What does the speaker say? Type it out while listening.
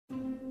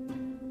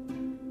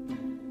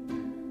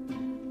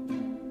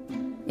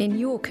in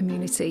your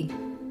community.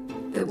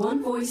 The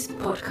One Voice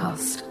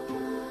Podcast.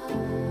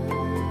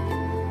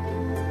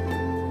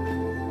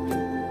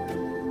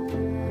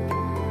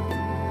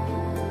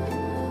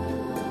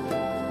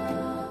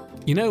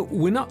 You know,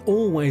 we're not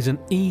always an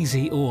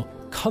easy or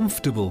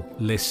comfortable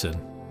listen.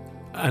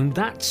 And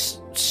that's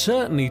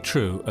certainly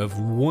true of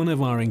one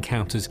of our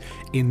encounters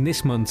in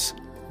this month's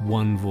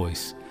One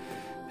Voice.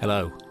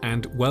 Hello,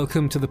 and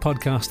welcome to the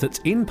podcast that's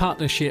in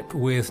partnership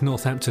with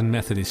Northampton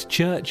Methodist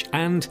Church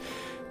and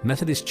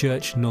Methodist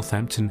Church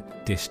Northampton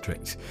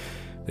District.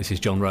 This is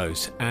John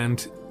Rose,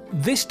 and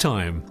this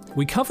time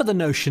we cover the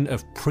notion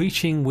of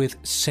preaching with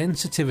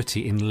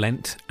sensitivity in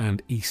Lent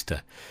and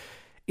Easter.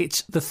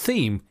 It's the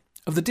theme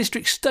of the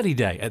District Study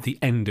Day at the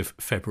end of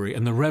February,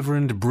 and the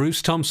Reverend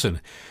Bruce Thompson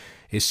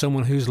is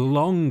someone who's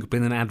long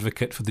been an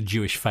advocate for the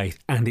Jewish faith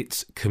and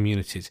its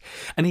communities.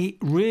 And he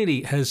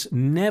really has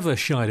never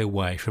shied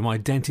away from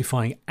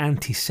identifying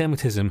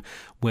anti-Semitism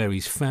where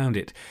he's found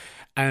it,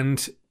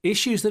 and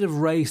issues that have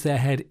raised their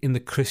head in the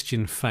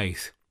Christian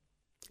faith.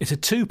 It's a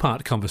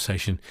two-part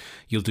conversation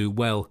you'll do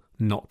well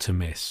not to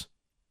miss.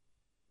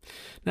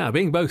 Now,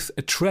 being both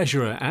a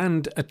treasurer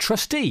and a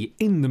trustee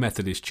in the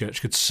Methodist Church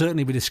could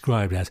certainly be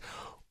described as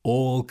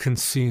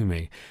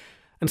all-consuming.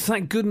 And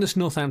thank goodness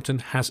Northampton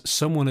has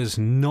someone as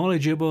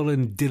knowledgeable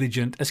and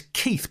diligent as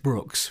Keith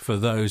Brooks for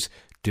those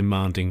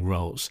demanding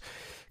roles.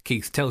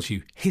 Keith tells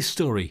you his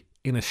story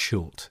in a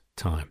short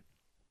time.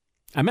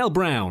 And Mel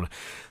Brown,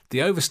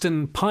 the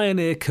Overston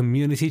Pioneer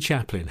Community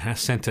Chaplain,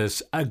 has sent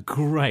us a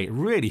great,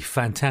 really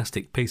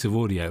fantastic piece of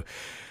audio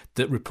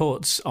that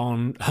reports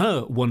on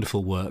her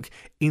wonderful work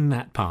in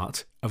that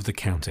part of the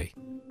county.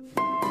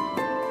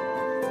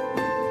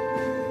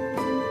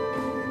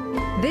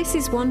 This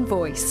is One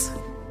Voice.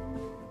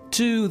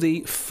 To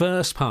the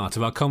first part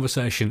of our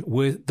conversation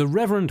with the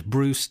Reverend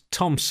Bruce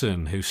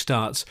Thompson, who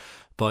starts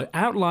by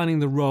outlining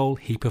the role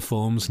he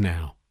performs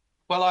now.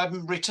 Well,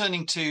 I'm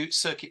returning to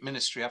circuit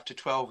ministry after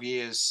 12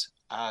 years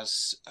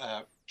as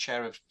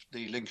chair of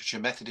the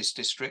Lincolnshire Methodist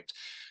District,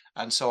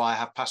 and so I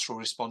have pastoral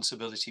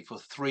responsibility for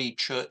 3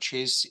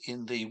 churches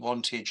in the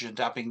Wantage and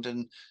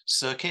Abingdon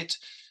circuit: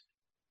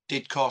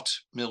 Didcot,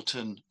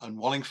 Milton and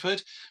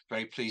Wallingford.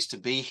 Very pleased to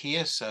be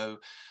here. So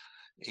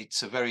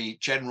it's a very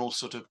general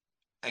sort of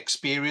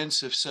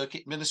experience of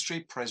circuit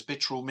ministry,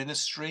 presbyteral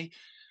ministry,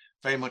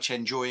 very much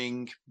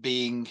enjoying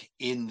being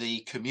in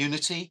the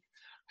community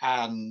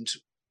and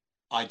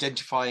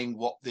identifying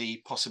what the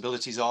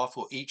possibilities are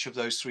for each of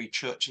those 3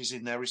 churches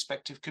in their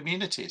respective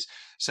communities.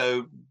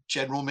 So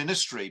general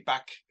ministry,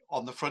 back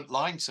on the front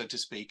line, so to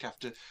speak,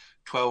 after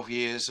 12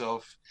 years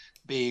of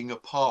being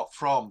apart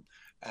from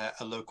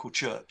a local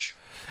church.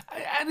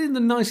 And in the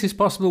nicest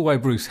possible way,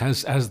 Bruce,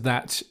 has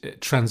that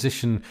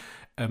transition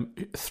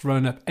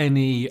thrown up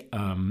any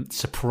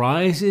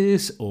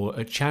surprises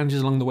or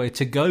challenges along the way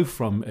to go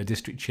from a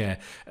district chair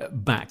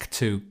back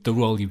to the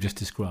role you've just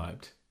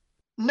described?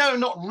 No,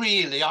 not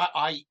really.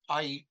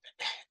 I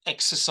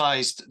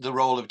exercised the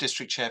role of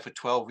district chair for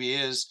 12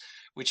 years,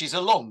 which is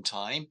a long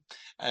time.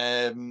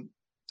 And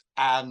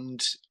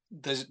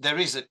there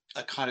is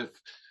a kind of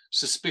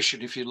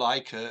suspicion, if you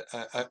like,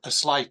 a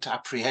slight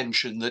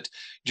apprehension that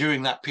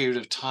during that period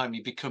of time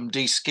you become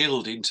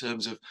de-skilled in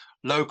terms of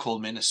local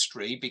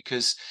ministry,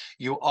 because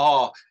you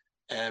are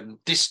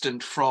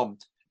distant from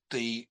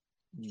the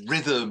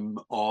rhythm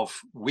of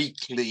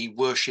weekly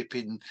worship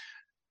in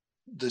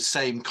the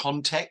same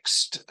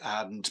context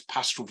and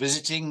pastoral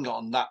visiting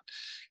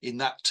in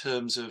that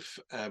terms of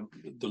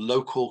the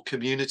local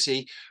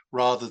community,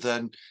 rather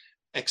than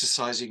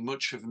exercising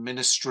much of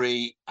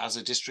ministry as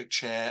a district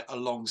chair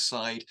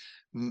alongside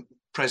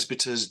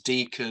presbyters,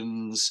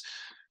 deacons,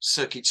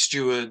 circuit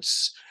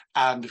stewards,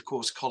 and of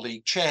course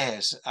colleague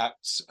chairs at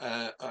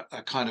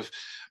a kind of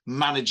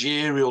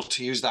managerial,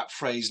 to use that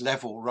phrase,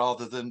 level,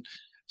 rather than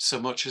so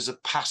much as a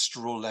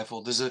pastoral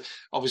level. There's a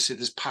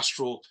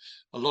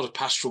lot of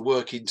pastoral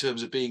work in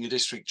terms of being a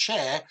district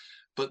chair,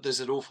 but there's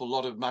an awful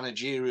lot of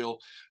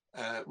managerial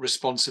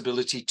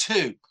responsibility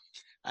too.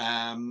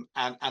 And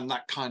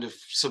that kind of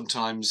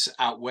sometimes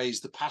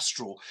outweighs the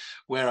pastoral,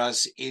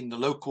 whereas in the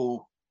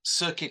local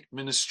circuit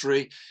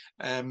ministry,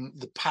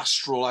 the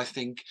pastoral, I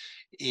think,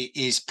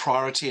 is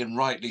priority, and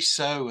rightly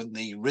so, and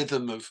the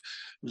rhythm of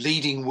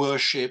leading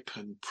worship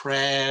and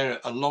prayer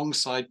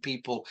alongside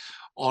people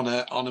on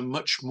a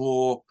much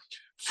more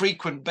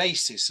frequent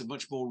basis, a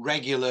much more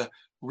regular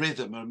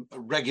rhythm, a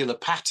regular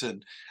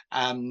pattern,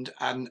 and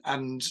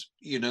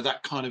you know,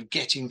 that kind of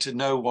getting to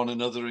know one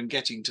another and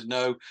getting to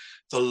know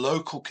the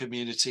local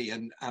community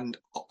and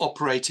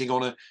operating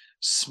on a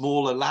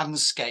smaller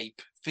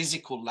landscape,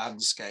 physical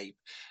landscape,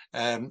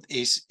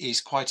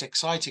 is quite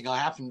exciting.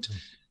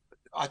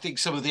 I think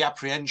some of the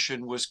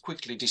apprehension was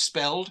quickly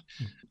dispelled.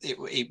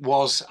 It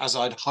was as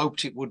I'd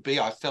hoped it would be.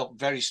 I felt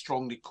very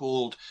strongly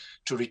called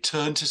to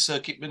return to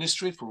circuit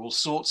ministry for all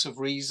sorts of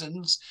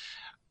reasons.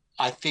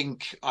 I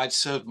think I'd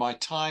served my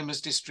time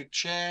as district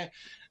chair,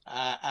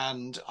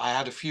 and I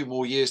had a few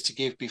more years to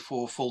give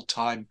before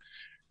full-time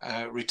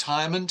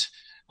retirement.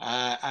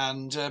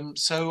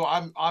 So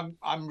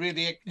I'm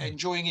really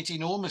enjoying it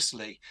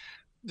enormously.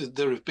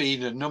 There have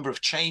been a number of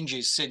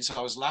changes since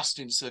I was last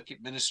in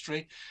circuit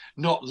ministry,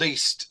 not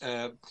least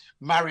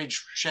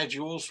marriage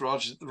schedules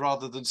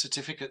rather than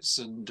certificates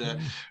and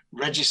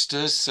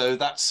registers. So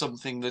that's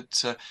something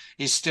that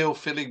is still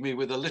filling me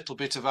with a little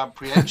bit of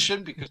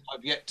apprehension because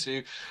I've yet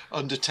to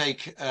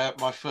undertake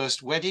my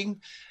first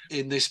wedding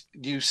in this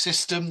new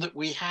system that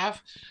we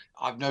have.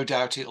 I've no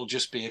doubt it'll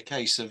just be a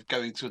case of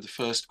going through the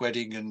first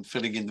wedding and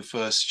filling in the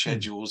first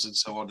schedules and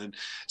so on and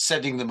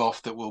sending them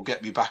off that will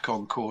get me back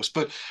on course.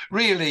 But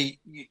really,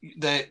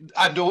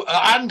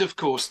 and of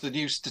course, the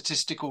new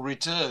statistical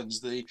returns,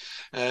 the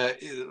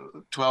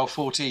 12,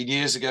 14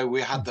 years ago,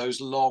 we had those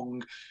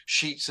long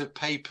sheets of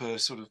paper,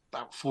 sort of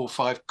about 4 or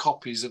 5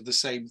 copies of the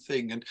same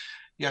thing. And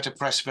you had to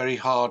press very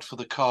hard for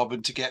the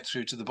carbon to get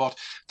through to the bottom.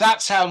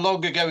 That's how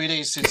long ago it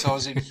is since I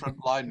was in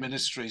frontline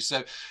ministry.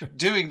 So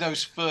doing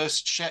those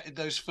first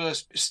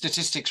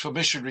statistics for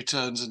mission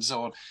returns and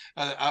so on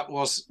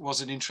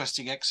was an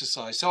interesting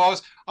exercise. So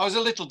I was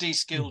a little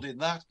de-skilled in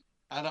that.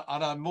 And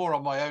I'm more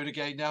on my own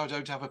again now. I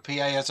don't have a PA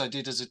as I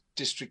did as a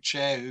district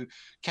chair who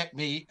kept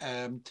me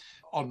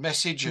on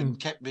message and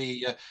kept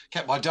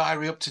my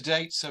diary up to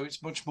date. So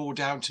it's much more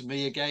down to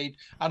me again.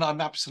 And I'm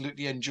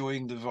absolutely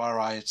enjoying the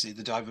variety,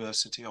 the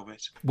diversity of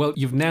it. Well,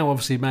 you've now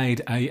obviously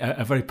made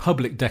a very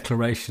public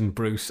declaration,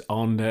 Bruce,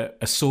 on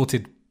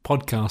assorted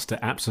podcaster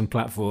apps and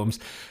platforms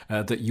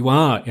that you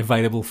are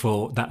available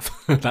for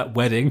that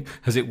wedding,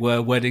 as it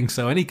were, wedding.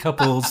 So any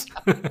couples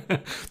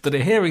that are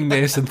hearing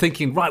this and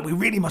thinking, right, we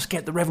really must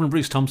get the Reverend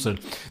Bruce Thompson,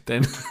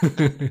 then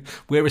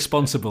we're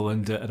responsible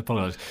and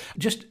apologise.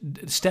 Just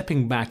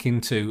stepping back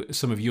into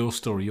some of your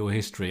story, your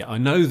history, I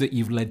know that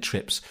you've led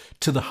trips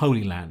to the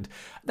Holy Land.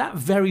 That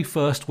very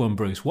first one,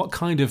 Bruce, what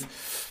kind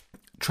of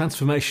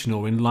transformation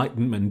or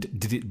enlightenment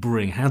did it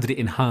bring? How did it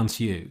enhance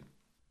you?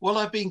 Well,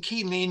 I've been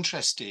keenly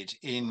interested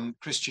in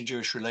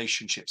Christian-Jewish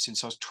relationships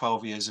since I was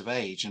 12 years of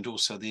age, and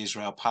also the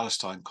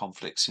Israel-Palestine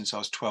conflict since I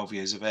was 12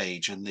 years of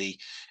age, and the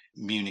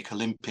Munich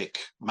Olympic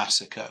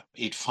massacre.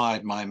 It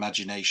fired my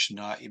imagination.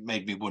 It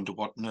made me wonder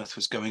what on earth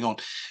was going on.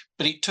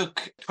 But it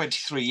took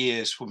 23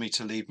 years for me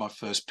to lead my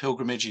first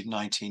pilgrimage in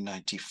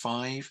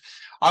 1995.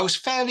 I was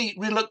fairly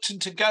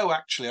reluctant to go,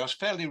 actually. I was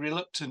fairly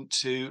reluctant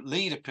to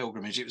lead a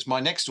pilgrimage. It was my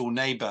next door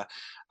neighbour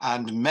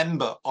and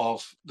member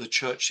of the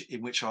church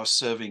in which I was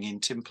serving in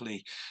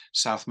Timperley,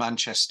 South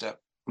Manchester,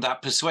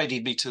 that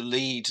persuaded me to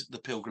lead the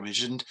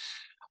pilgrimage. And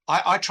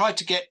I tried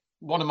to get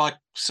one of my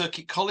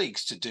circuit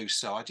colleagues to do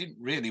so. I didn't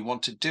really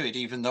want to do it,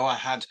 even though I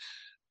had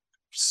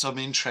some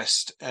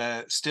interest,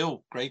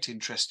 still great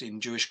interest in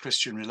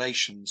Jewish-Christian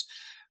relations.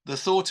 The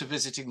thought of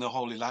visiting the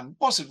Holy Land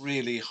wasn't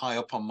really high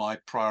up on my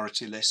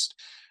priority list.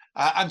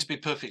 And to be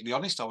perfectly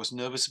honest, I was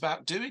nervous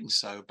about doing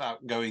so,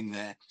 about going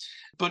there.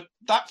 But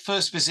that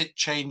first visit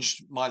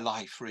changed my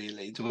life,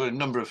 really. There were a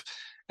number of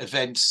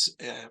events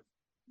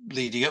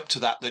leading up to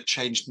that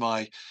changed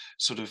my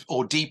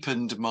or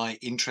deepened my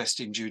interest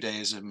in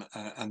Judaism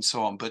and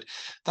so on. But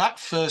that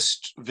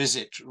first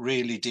visit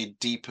really did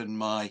deepen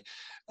my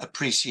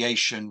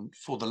appreciation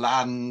for the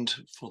land,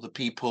 for the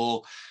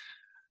people,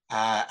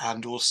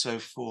 and also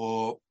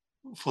for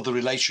the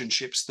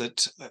relationships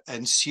that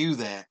ensue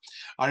there.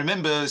 I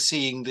remember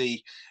seeing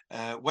the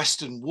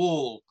Western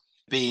Wall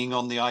being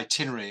on the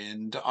itinerary,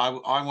 and I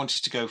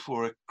wanted to go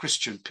for a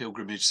Christian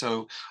pilgrimage,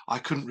 so I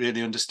couldn't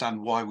really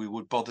understand why we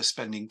would bother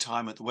spending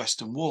time at the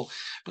Western Wall.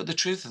 But the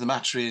truth of the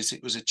matter is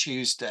it was a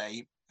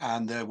Tuesday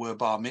and there were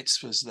bar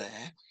mitzvahs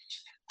there,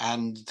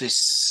 and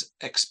this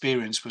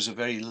experience was a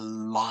very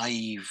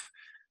live,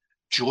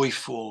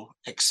 joyful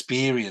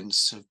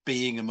experience of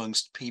being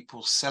amongst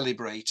people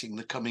celebrating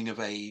the coming of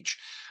age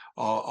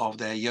of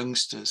their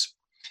youngsters.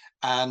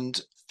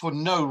 And for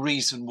no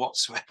reason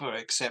whatsoever,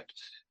 except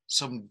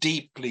some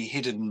deeply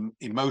hidden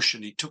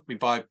emotion, it took me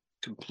by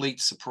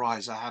complete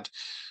surprise. I had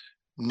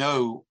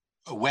no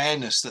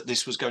awareness that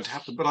this was going to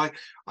happen, but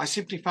I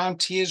simply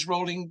found tears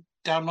rolling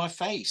down my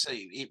face.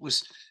 It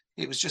was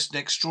just an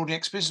extraordinary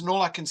experience. And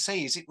all I can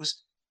say is it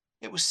was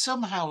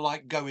somehow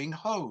like going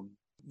home.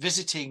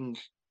 Visiting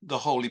the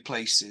holy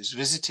places,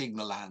 visiting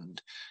the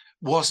land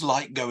was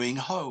like going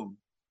home.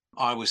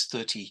 I was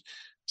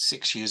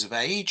 36 years of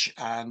age,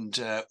 and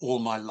all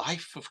my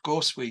life, of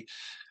course,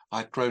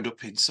 I'd grown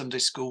up in Sunday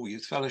school,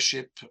 youth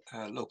fellowship,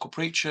 local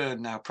preacher,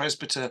 and now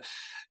presbyter.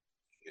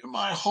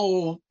 My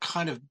whole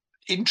kind of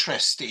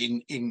interest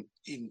in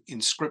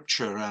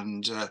scripture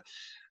and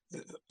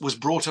was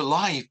brought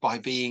alive by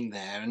being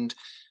there. And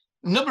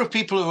a number of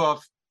people who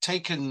I've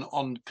taken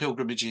on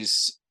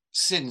pilgrimages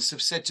since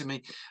have said to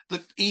me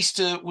that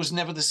Easter was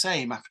never the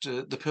same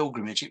after the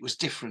pilgrimage. It was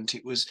different.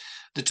 It was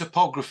the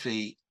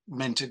topography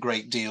meant a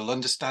great deal.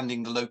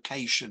 Understanding the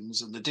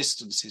locations and the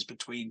distances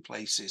between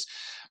places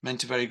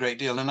meant a very great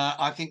deal. And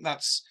I think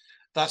that's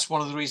that's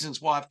one of the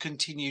reasons why I've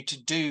continued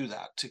to do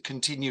that, to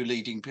continue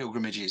leading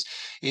pilgrimages,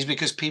 is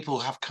because people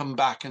have come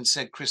back and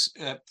said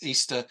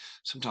Easter,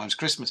 sometimes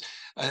Christmas,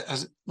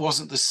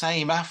 wasn't the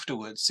same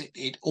afterwards.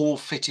 It all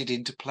fitted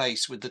into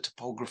place with the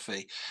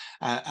topography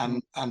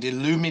and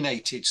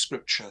illuminated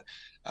Scripture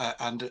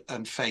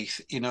and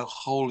faith in a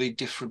wholly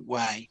different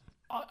way.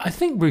 I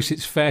think, Bruce,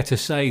 it's fair to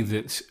say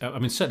that,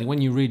 certainly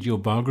when you read your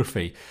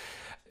biography,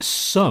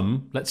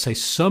 some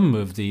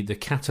of the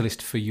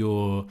catalyst for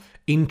your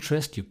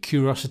interest, your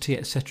curiosity,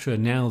 etc.,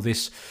 now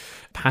this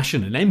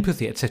passion and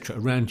empathy, etc.,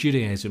 around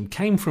Judaism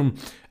came from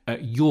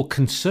your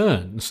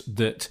concerns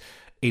that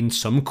in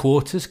some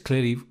quarters,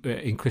 clearly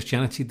in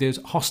Christianity,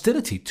 there's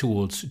hostility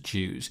towards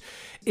Jews.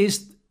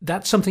 Is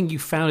that something you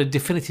found a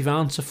definitive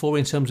answer for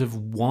in terms of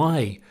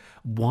why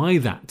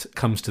that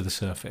comes to the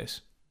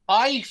surface?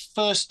 I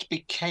first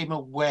became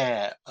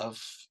aware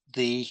of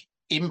the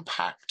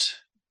impact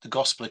the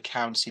gospel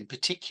accounts, in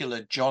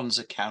particular John's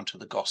account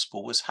of the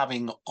gospel, was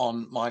having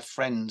on my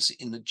friends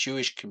in the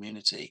Jewish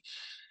community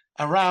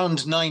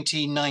around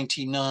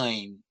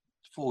 1999,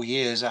 4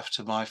 years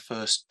after my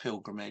first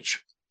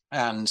pilgrimage,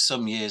 and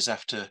some years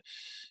after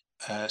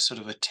sort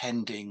of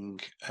attending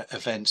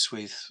events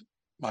with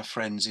my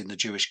friends in the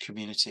Jewish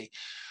community,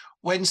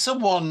 when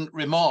someone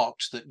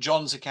remarked that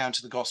John's account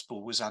of the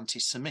gospel was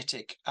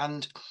anti-Semitic.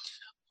 And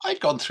I'd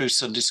gone through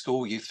Sunday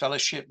school, youth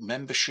fellowship,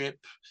 membership,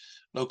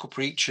 local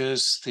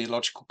preachers,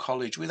 theological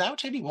college,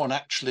 without anyone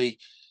actually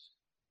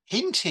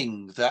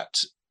hinting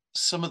that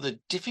some of the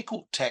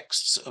difficult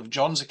texts of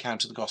John's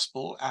account of the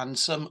gospel and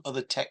some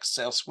other texts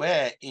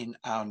elsewhere in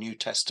our New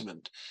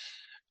Testament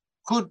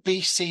could be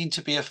seen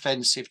to be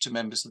offensive to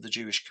members of the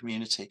Jewish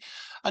community.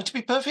 And to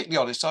be perfectly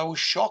honest, I was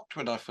shocked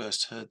when I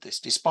first heard this,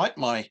 despite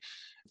my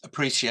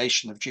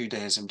appreciation of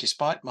Judaism,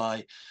 despite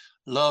my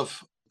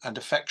love and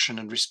affection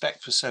and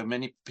respect for so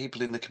many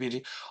people in the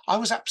community. I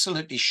was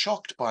absolutely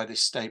shocked by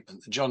this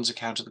statement that John's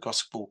account of the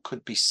gospel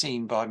could be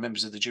seen by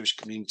members of the Jewish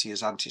community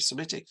as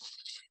anti-Semitic.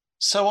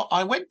 So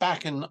I went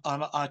back and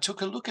I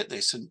took a look at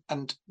this,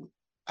 and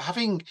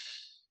having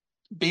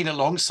been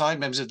alongside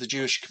members of the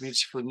Jewish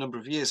community for a number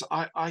of years,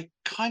 I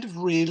kind of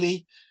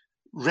really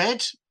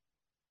read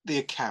the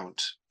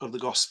account of the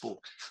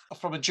gospel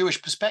from a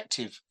Jewish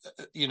perspective,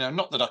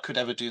 not that I could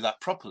ever do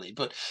that properly,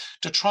 but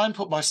to try and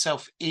put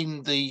myself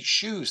in the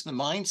shoes, the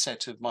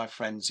mindset of my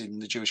friends in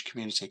the Jewish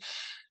community.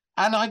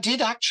 And I did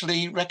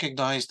actually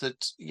recognize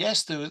that,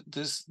 yes,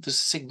 there's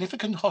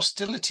significant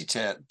hostility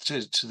to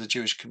the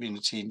Jewish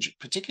community,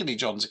 particularly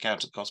John's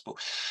account of the gospel.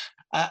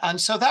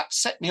 And so that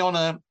set me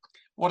on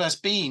what has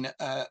been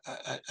a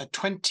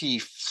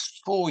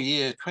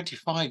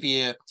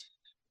 25-year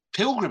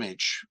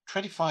pilgrimage,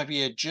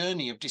 25-year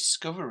journey of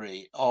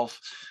discovery of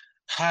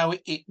how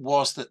it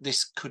was that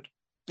this could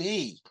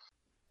be.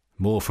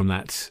 More from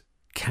that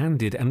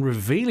candid and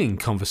revealing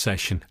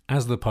conversation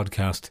as the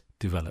podcast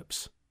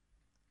develops.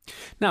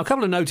 Now, a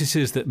couple of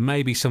notices that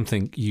may be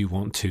something you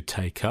want to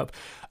take up.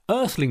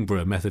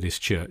 Earthlingborough Methodist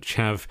Church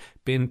have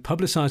been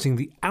publicising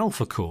the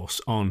Alpha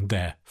course on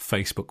their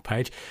Facebook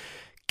page,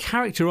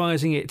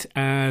 characterising it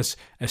as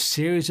a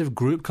series of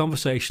group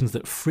conversations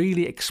that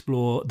freely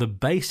explore the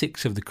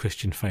basics of the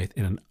Christian faith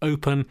in an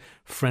open,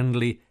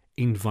 friendly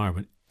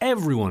environment.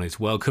 Everyone is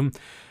welcome.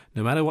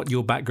 No matter what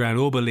your background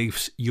or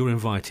beliefs, you're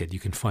invited. You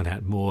can find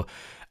out more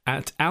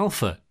at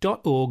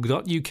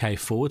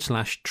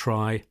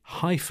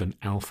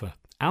alpha.org.uk/try-alpha.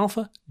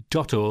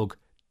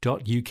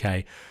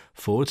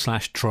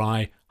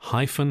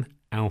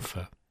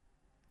 alpha.org.uk/try-alpha.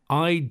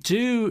 I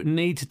do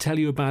need to tell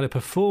you about a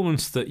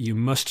performance that you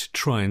must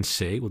try and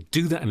see. We'll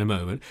do that in a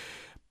moment.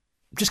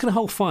 I'm just going to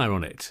hold fire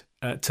on it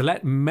to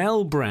let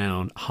Mel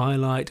Brown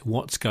highlight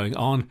what's going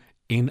on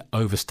in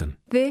Overston.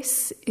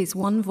 This is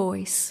One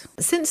Voice.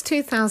 Since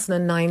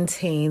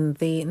 2019,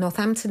 the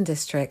Northampton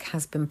district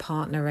has been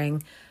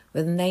partnering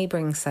with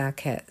neighbouring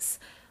circuits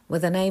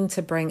with an aim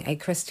to bring a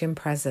Christian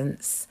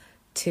presence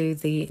to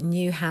the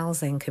new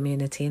housing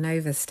community in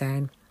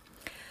Overstone.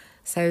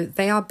 So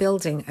they are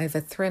building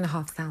over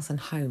 3,500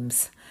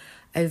 homes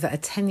over a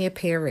 10-year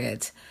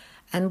period.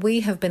 And we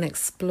have been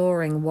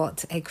exploring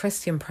what a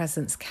Christian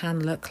presence can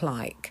look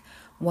like,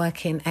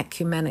 working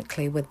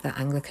ecumenically with the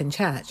Anglican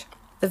Church.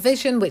 The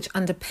vision which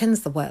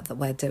underpins the work that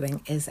we're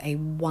doing is a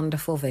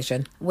wonderful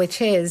vision,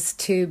 which is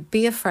to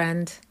be a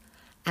friend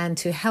and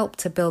to help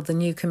to build the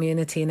new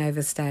community in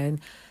Overstone,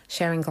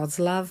 sharing God's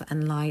love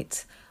and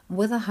light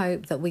with a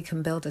hope that we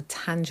can build a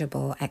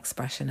tangible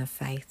expression of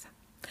faith.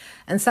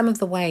 And some of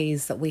the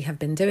ways that we have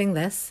been doing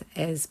this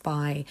is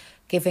by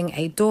giving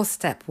a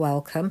doorstep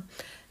welcome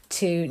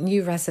to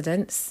new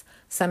residents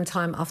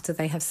sometime after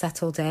they have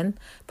settled in,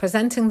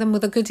 presenting them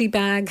with a goodie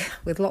bag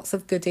with lots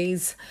of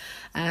goodies,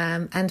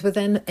 and with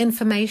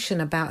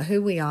information about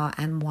who we are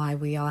and why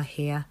we are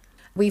here.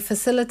 We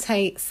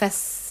facilitate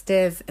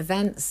festive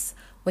events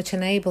which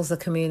enables the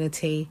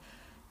community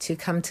to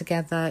come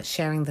together,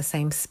 sharing the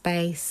same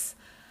space.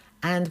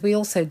 And we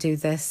also do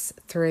this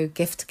through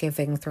gift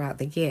giving throughout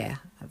the year,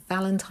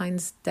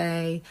 Valentine's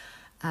Day,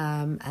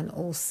 and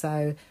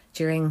also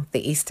during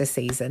the Easter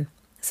season.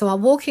 So our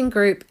walking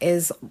group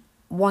is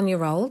 1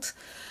 year old.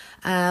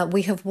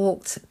 We have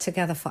walked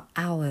together for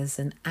hours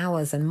and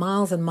hours and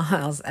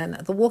miles, and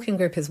the walking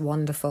group is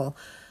wonderful.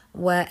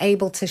 We're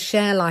able to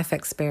share life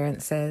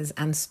experiences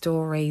and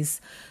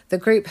stories. The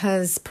group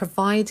has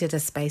provided a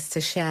space to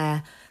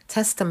share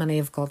testimony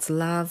of God's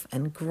love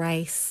and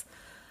grace,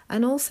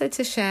 and also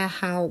to share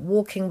how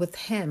walking with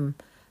Him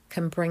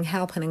can bring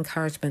help and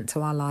encouragement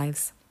to our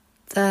lives.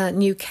 The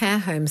new care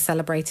home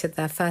celebrated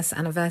their first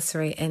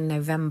anniversary in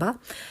November,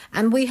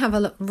 and we have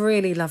a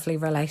really lovely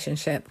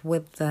relationship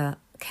with the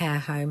care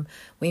home.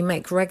 We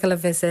make regular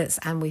visits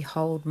and we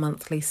hold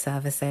monthly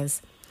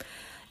services.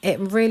 It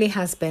really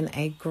has been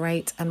a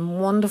great and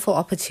wonderful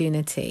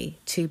opportunity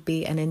to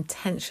be an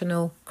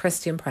intentional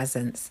Christian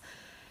presence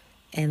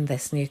in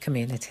this new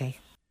community.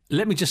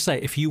 Let me just say,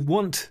 if you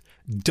want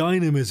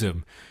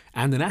dynamism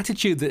and an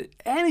attitude that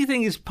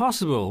anything is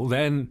possible,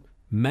 then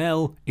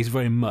Mel is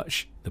very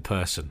much the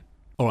person.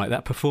 All right,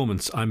 that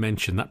performance I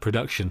mentioned, that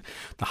production,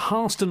 the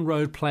Harleston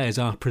Road Players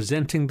are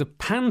presenting the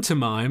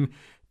pantomime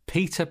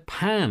Peter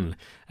Pan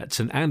at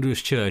St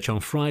Andrew's Church on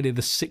Friday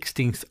the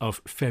 16th of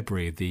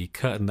February. The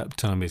curtain-up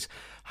time is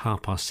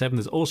 7:30.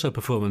 There's also a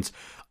performance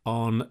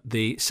on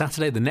the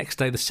Saturday, the next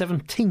day, the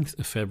 17th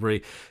of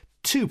February.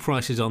 2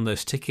 prices on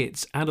those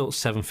tickets, adults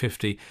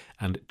 £7.50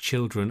 and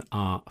children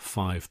are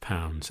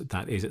 £5.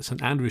 That is at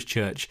St Andrew's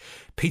Church.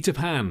 Peter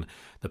Pan,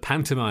 the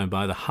pantomime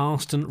by the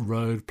Harleston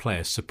Road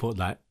Players. Support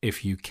that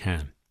if you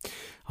can.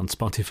 On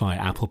Spotify,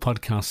 Apple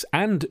Podcasts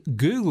and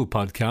Google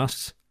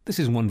Podcasts, this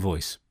is One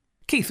Voice.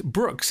 Keith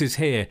Brooks is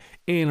here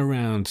in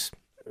around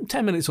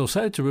 10 minutes or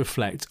so to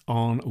reflect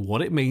on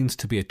what it means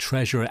to be a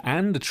treasurer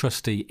and a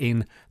trustee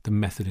in the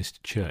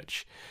Methodist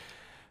Church.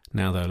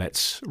 Now, though,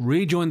 let's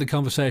rejoin the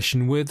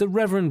conversation with the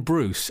Reverend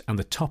Bruce and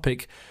the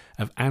topic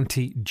of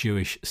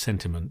anti-Jewish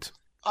sentiment.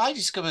 I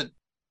discovered,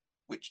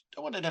 which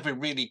no one had ever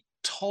really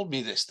told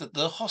me this, that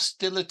the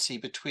hostility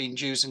between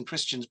Jews and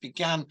Christians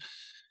began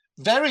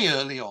very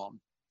early on,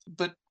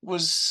 but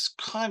was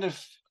kind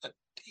of,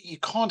 you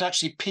can't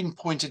actually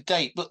pinpoint a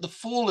date, but the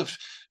fall of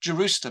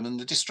Jerusalem and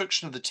the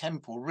destruction of the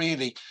temple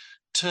really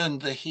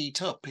turned the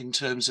heat up in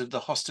terms of the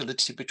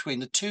hostility between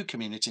the two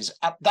communities.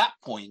 At that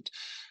point,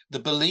 the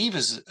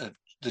believers of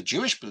the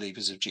Jewish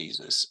believers of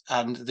Jesus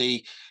and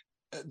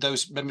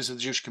those members of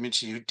the Jewish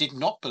community who did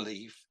not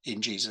believe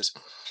in Jesus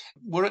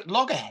were at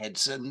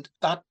loggerheads, and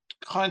that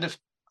kind of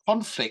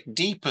conflict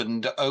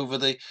deepened over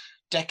the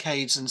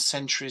decades and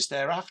centuries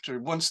thereafter.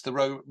 Once the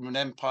Roman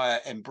Empire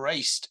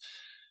embraced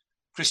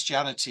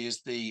Christianity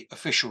as the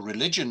official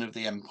religion of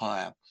the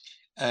empire,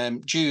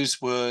 Jews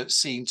were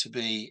seen to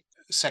be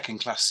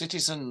second-class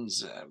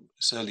citizens.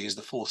 As early as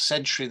the 4th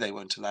century, they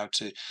weren't allowed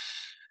to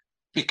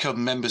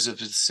become members of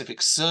the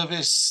civic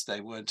service.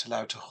 They weren't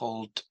allowed to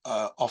hold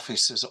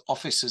officers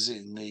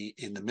in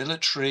the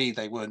military.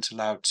 They weren't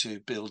allowed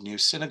to build new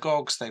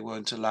synagogues. They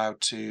weren't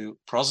allowed to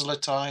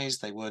proselytize.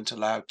 They weren't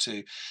allowed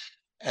to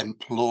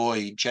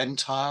employ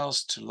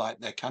Gentiles to light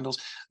their candles.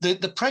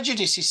 The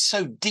prejudice is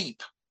so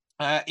deep.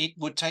 It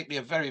would take me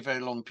a very,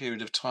 very long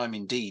period of time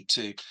indeed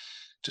to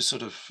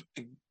sort of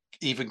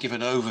even give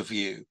an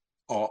overview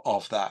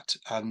of that.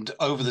 And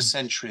over the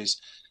centuries,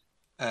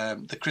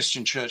 the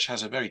Christian church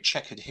has a very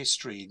checkered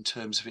history in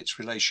terms of its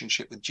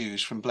relationship with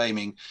Jews, from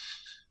blaming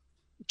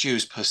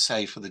Jews per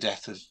se for the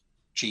death of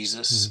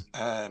Jesus,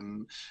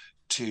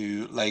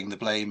 to laying the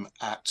blame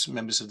at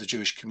members of the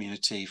Jewish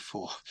community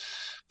for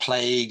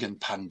plague and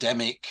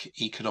pandemic,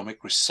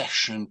 economic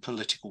recession,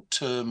 political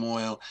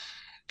turmoil.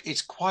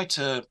 It's quite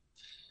a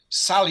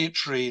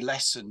salutary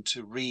lesson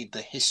to read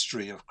the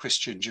history of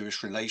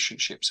Christian-Jewish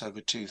relationships over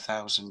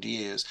 2,000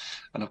 years,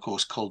 and of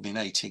course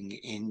culminating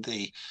in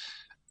the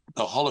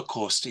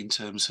Holocaust in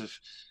terms of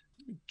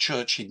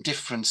church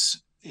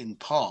indifference in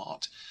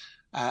part,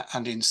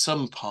 and in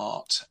some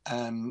part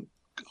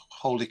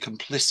wholly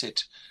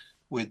complicit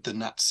with the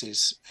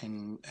Nazis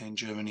in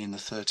Germany in the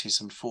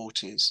 30s and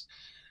 40s.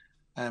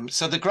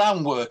 So the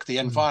groundwork, the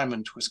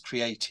environment was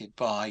created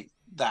by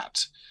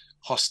that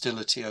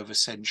hostility over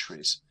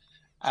centuries.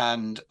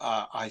 And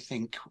I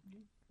think,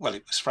 well,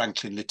 it was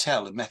Franklin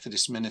Littell, a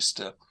Methodist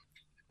minister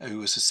who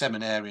was a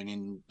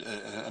seminarian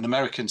an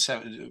American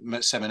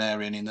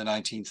seminarian in the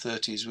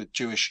 1930s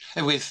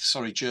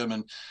with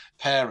German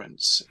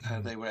parents.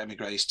 They were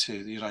emigres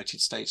to the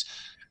United States,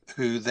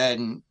 who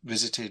then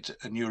visited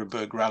a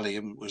Nuremberg rally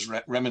and was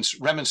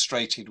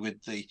remonstrated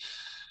with the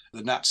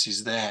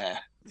Nazis there.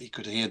 He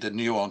could hear the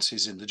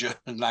nuances in the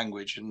German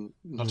language, and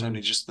not only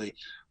just the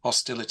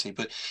hostility,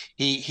 but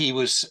he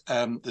was,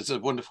 there's a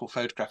wonderful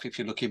photograph, if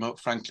you look him up,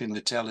 Franklin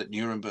Littell at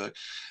Nuremberg,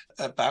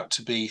 about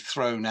to be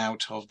thrown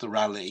out of the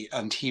rally.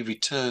 And he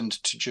returned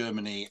to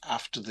Germany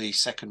after the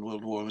Second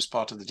World War and was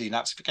part of the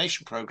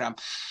denazification program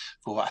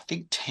for, I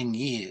think, 10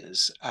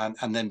 years,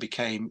 and then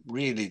became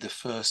really the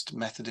first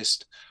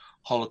Methodist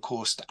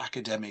Holocaust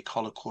academic,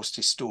 Holocaust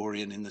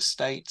historian in the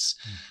States.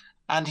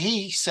 And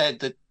he said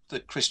that the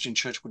Christian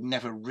church would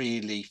never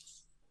really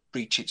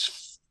reach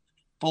its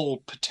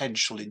full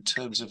potential in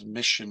terms of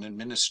mission and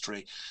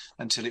ministry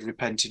until it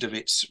repented of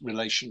its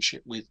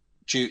relationship with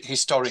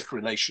historic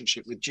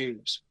relationship with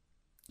Jews.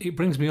 It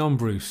brings me on,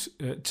 Bruce,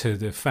 to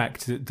the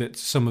fact that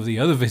some of the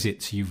other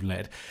visits you've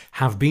led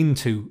have been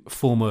to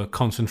former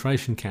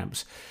concentration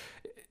camps.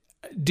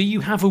 Do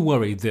you have a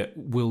worry that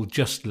we'll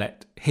just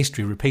let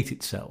history repeat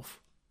itself?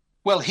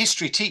 Well,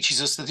 history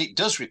teaches us that it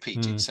does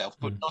repeat itself,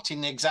 but not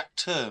in exact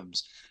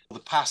terms. The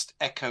past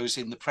echoes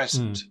in the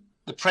present.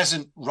 The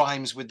present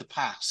rhymes with the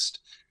past.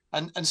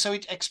 And so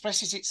it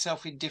expresses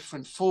itself in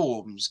different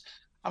forms.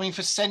 I mean,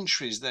 for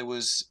centuries, there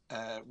was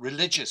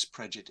religious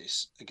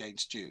prejudice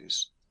against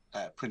Jews,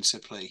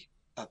 principally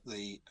at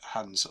the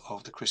hands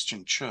of the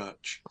Christian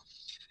church,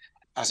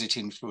 as it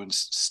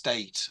influenced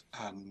state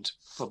and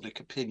public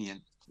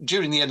opinion.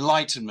 During the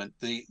Enlightenment,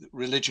 the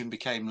religion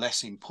became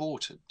less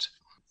important.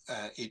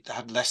 It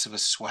had less of a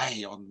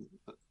sway on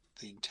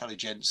the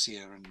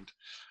intelligentsia and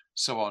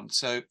so on.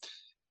 So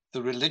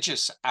the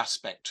religious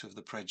aspect of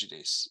the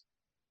prejudice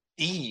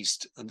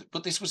eased,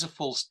 but this was a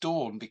false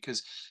dawn,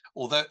 because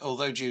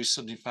although Jews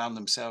suddenly found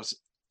themselves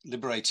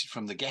liberated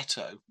from the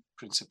ghetto,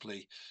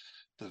 principally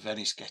the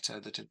Venice ghetto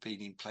that had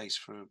been in place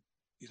for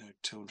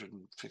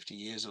 250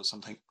 years or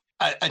something,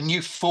 a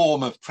new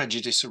form of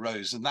prejudice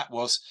arose, and that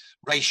was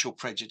racial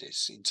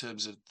prejudice, in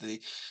terms of the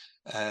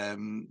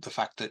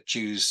fact that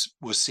Jews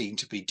were seen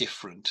to be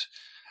different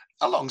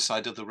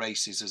alongside other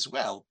races as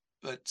well.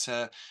 But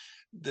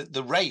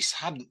the race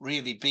hadn't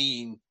really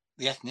been,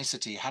 the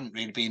ethnicity hadn't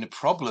really been a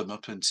problem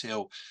up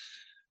until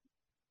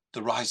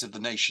the rise of the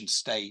nation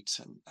state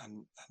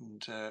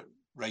and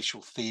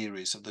racial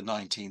theories of the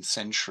 19th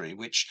century,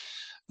 which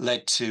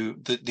led to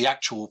the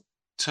actual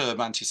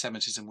term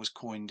anti-Semitism was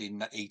coined in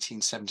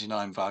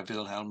 1879 by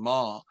Wilhelm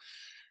Marr.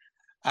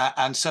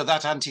 And so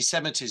that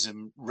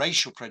anti-Semitism,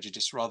 racial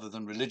prejudice rather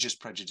than religious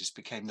prejudice,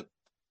 became the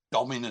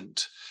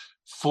dominant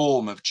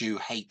form of Jew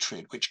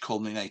hatred, which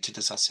culminated,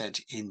 as I said,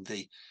 in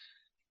the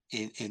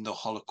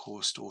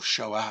Holocaust, or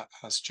Shoah,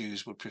 as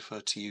Jews would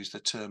prefer to use the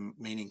term,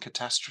 meaning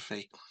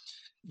catastrophe.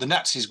 The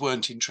Nazis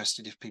weren't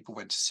interested if people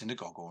went to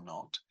synagogue or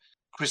not.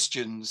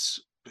 Christians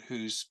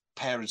whose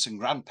parents and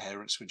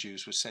grandparents were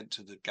Jews were sent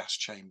to the gas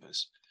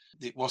chambers.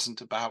 It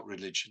wasn't about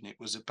religion, it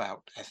was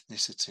about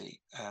ethnicity,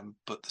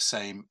 but the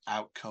same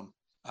outcome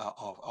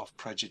of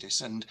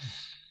prejudice. And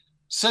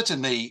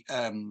certainly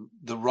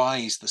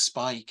the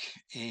spike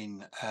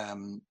in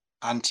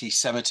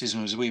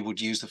anti-Semitism, as we would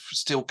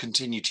still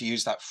continue to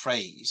use that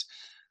phrase,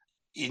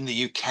 in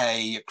the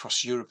UK,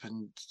 across Europe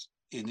and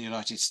in the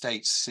United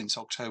States since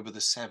October the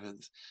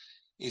 7th,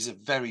 is a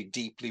very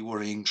deeply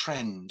worrying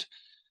trend.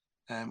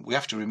 We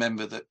have to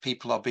remember that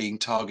people are being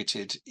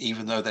targeted,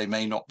 even though they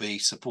may not be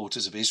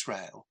supporters of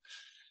Israel.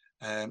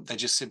 They're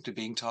just simply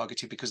being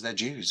targeted because they're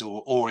Jews,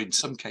 or in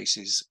some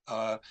cases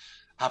have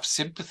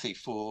sympathy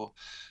for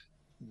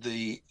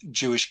the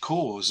Jewish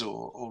cause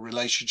or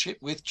relationship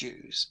with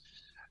Jews.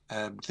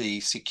 The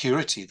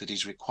security that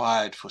is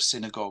required for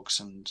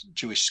synagogues and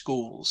Jewish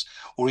schools,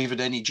 or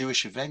even any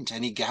Jewish event,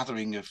 any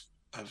gathering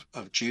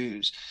of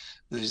Jews,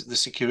 the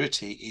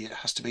security, it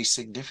has to be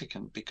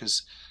significant,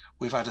 because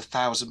we've had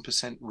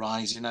 1,000%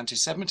 rise in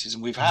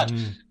anti-Semitism. We've had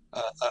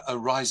a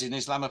rise in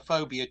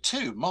Islamophobia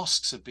too.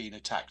 Mosques have been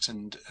attacked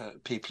and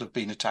people have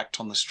been attacked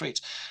on the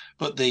streets.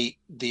 But the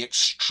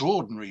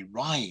extraordinary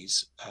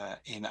rise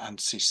in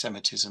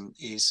anti-Semitism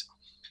is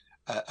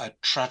a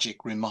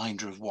tragic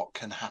reminder of what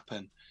can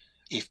happen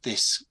if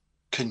this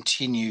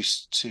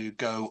continues to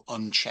go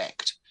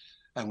unchecked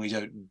and we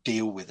don't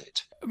deal with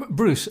it.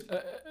 Bruce,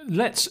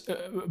 let's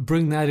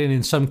bring that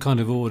in some kind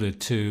of order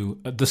to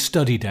the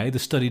study day. The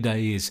study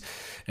day is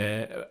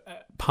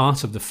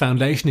part of the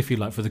foundation, if you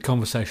like, for the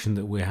conversation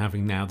that we're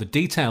having now. The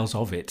details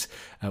of it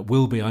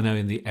will be, I know,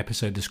 in the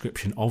episode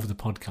description of the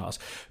podcast.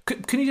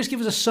 Can you just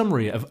give us a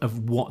summary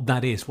of what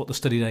that is, what the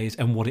study day is,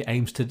 and what it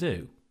aims to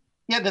do?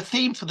 Yeah, the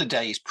theme for the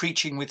day is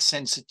preaching with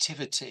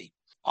sensitivity.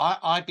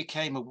 I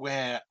became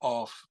aware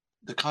of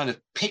the kind of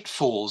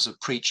pitfalls of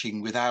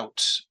preaching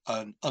without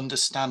an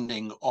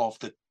understanding of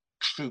the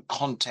true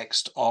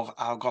context of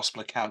our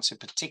gospel accounts in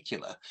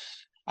particular,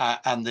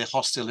 and the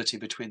hostility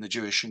between the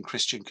Jewish and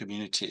Christian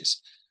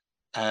communities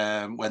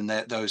when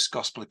those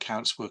gospel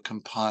accounts were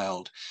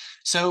compiled.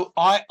 So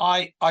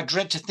I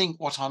dread to think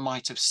what I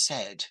might have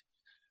said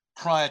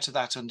prior to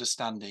that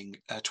understanding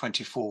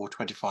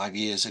 25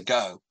 years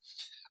ago.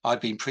 I'd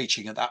been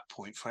preaching at that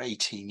point for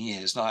 18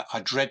 years, and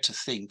I dread to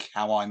think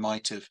how I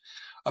might have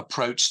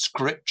approached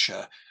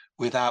scripture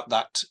without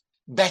that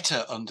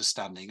better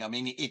understanding. I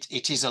mean,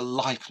 it is a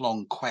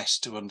lifelong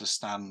quest to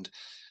understand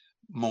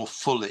more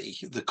fully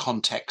the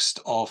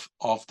context of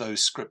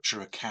those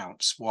scripture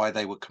accounts, why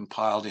they were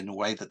compiled in a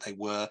way that they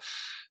were,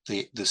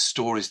 the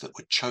stories that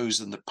were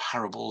chosen, the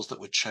parables that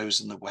were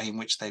chosen, the way in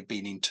which they've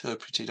been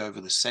interpreted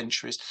over the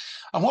centuries.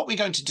 And what we're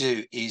going to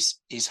do is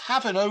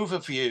have an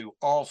overview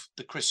of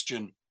the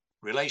Christian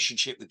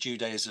relationship with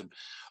Judaism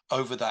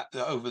over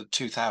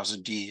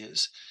 2,000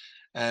 years.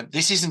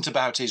 This isn't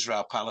about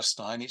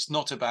Israel-Palestine. It's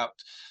not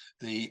about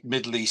the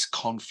Middle East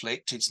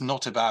conflict. It's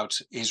not about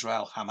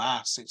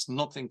Israel-Hamas. It's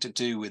nothing to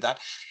do with that.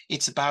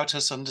 It's about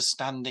us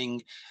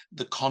understanding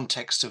the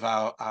context of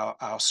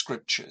our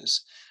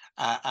scriptures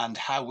and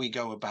how we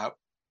go about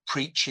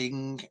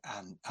preaching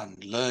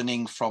and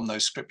learning from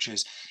those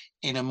scriptures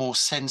in a more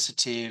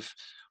sensitive,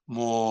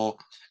 more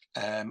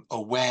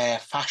aware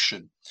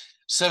fashion.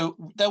 So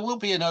there will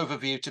be an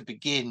overview to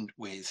begin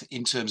with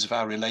in terms of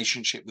our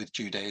relationship with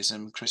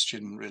Judaism,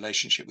 Christian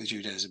relationship with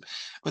Judaism.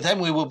 But then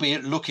we will be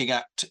looking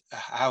at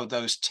how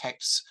those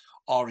texts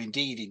are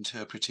indeed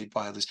interpreted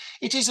by others.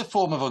 It is a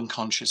form of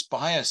unconscious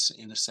bias,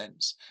 in a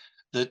sense,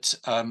 that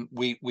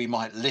we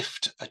might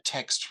lift a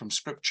text from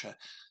Scripture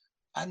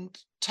and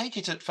take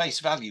it at face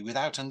value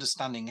without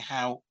understanding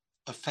how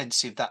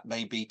offensive that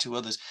may be to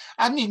others,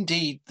 and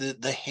indeed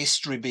the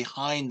history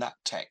behind that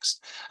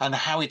text and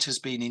how it has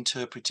been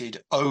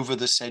interpreted over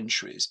the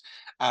centuries,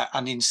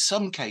 and in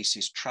some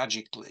cases,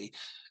 tragically,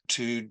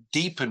 to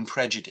deepen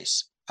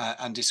prejudice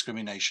and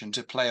discrimination,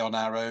 to play on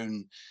our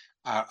own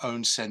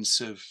sense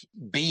of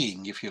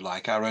being, if you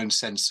like, our own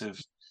sense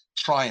of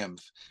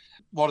triumph.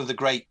 One of the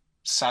great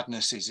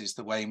sadnesses is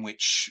the way in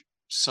which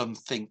some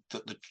think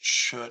that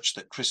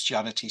that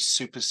Christianity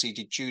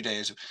superseded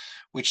Judaism,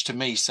 which to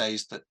me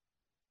says that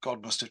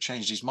God must have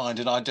changed his mind.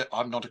 And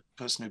I'm not a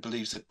person who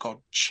believes that God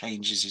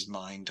changes his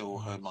mind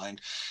or her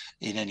mind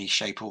in any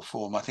shape or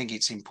form. I think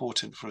it's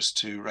important for us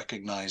to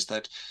recognize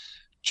that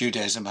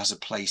Judaism has a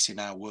place in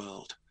our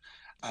world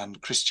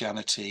and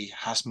Christianity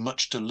has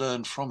much to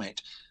learn from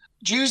it.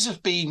 Jews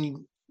have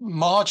been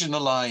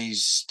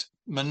marginalized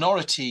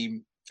minority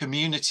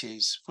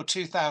communities for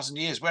 2,000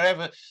 years.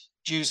 Wherever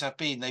Jews have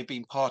been, they've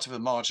been part of a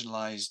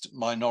marginalized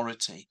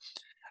minority.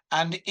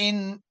 And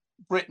in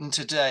Britain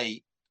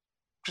today,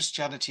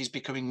 Christianity is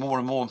becoming more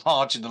and more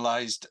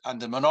marginalized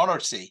and a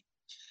minority.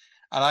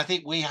 And I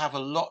think we have a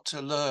lot to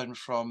learn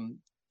from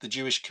the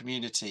Jewish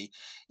community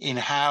in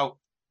how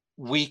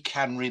we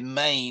can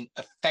remain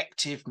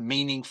effective,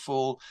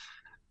 meaningful,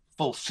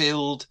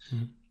 fulfilled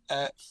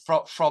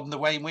from the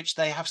way in which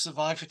they have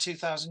survived for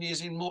 2,000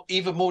 years in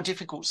even more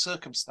difficult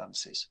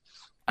circumstances.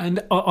 And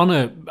on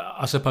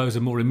I suppose,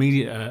 a more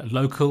immediate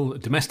local,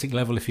 domestic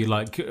level, if you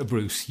like,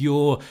 Bruce,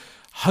 your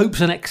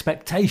hopes and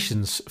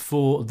expectations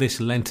for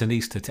this Lenten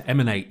Easter to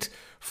emanate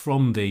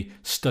from the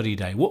study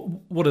day,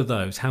 what are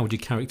those? How would you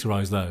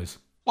characterise those?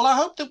 Well, I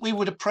hope that we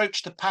would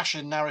approach the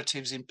Passion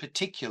narratives in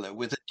particular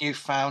with a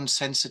newfound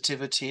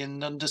sensitivity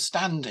and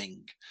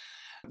understanding.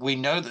 We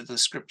know that the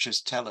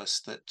scriptures tell us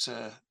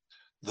that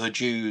the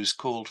Jews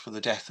called for the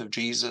death of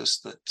Jesus,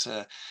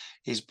 that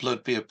his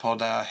blood be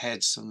upon our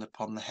heads and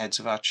upon the heads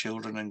of our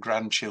children and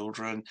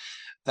grandchildren,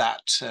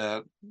 that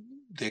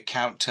the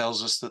account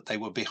tells us that they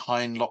were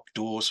behind locked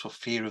doors for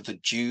fear of the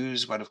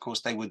Jews, when of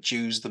course they were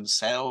Jews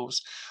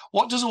themselves.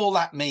 What does all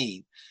that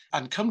mean?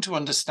 And come to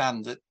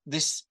understand that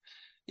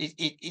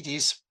it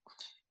is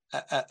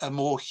a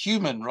more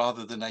human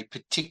rather than a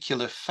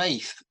particular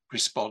faith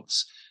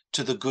response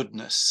to the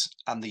goodness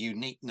and the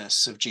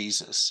uniqueness of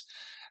Jesus.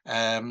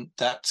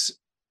 That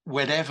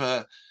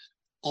whenever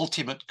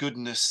ultimate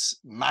goodness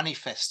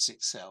manifests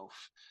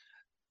itself,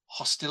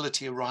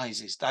 hostility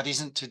arises. That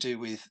isn't to do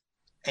with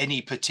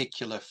any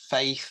particular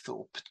faith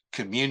or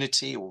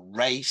community or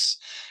race.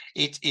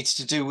 It's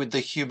to do with the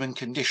human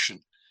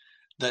condition,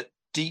 that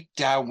deep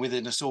down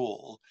within us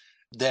all,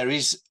 there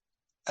is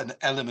an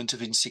element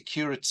of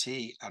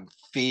insecurity and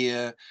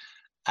fear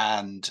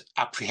and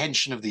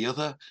apprehension of the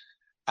other.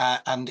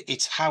 And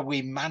it's how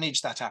we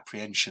manage that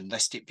apprehension,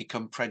 lest it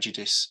become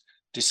prejudice,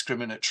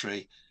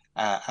 discriminatory,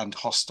 and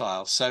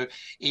hostile. So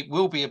it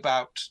will be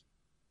about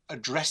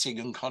addressing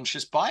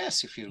unconscious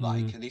bias, if you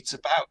like, and it's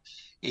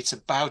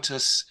about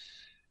us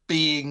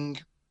being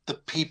the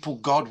people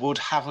God would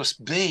have us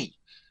be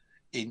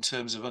in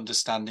terms of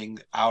understanding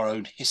our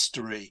own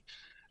history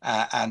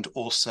and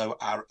also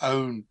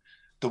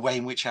the way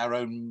in which our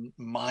own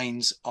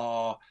minds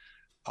are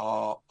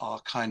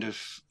kind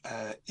of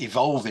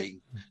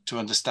evolving to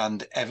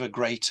understand ever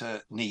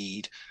greater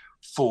need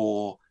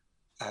for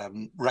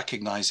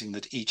recognizing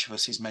that each of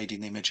us is made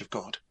in the image of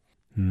God.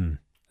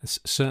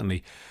 There's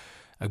certainly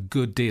a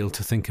good deal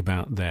to think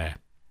about there.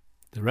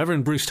 The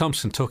Reverend Bruce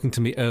Thompson talking to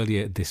me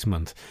earlier this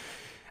month.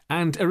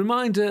 And a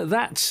reminder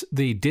that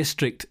the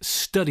District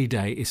Study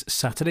Day is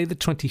Saturday the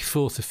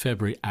 24th of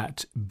February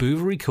at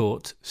Bouverie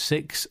Court,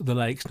 6 The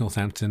Lakes,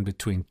 Northampton,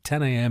 between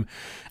 10 a.m.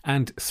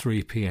 and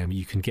 3 p.m.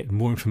 You can get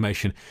more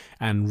information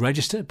and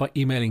register by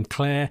emailing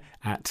Claire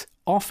at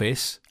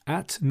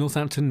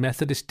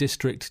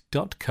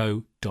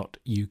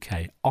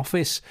office@northamptonmethodistdistrict.co.uk.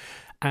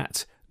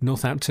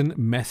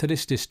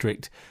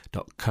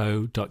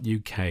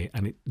 office@northamptonmethodistdistrict.co.uk.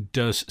 And it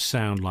does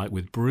sound like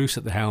with Bruce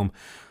at the helm,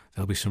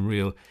 there'll be some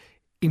real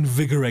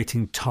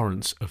invigorating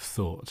torrents of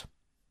thought.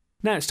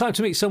 Now it's time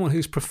to meet someone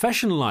whose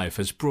professional life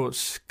has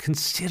brought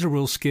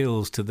considerable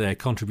skills to their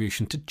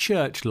contribution to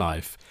church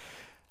life.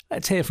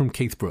 Let's hear from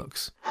Keith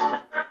Brooks.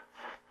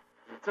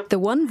 The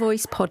One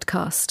Voice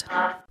podcast.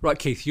 Right,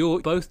 Keith, you're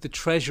both the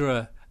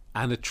treasurer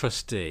and a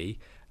trustee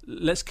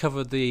let's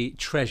cover the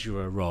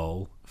treasurer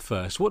role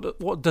first.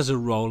 What does a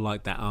role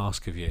like that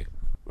ask of you?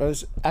 Well,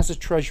 as a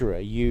treasurer,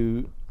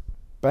 you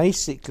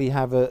basically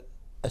have a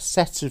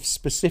set of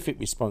specific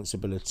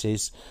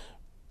responsibilities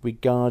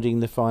regarding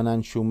the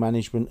financial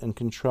management and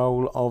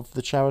control of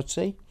the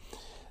charity.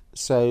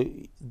 So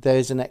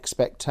there's an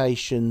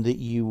expectation that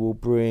you will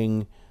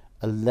bring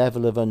a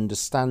level of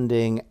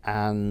understanding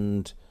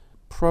and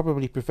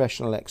probably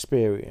professional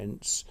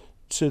experience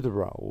to the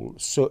role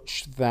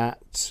such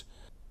that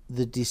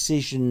the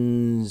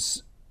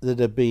decisions that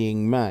are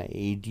being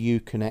made, you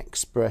can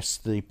express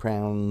the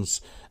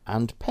pounds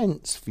and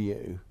pence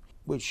view,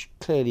 which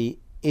clearly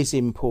is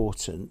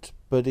important,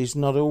 but is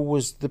not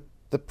always the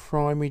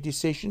primary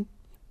decision.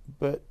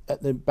 But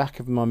at the back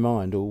of my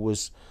mind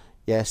always,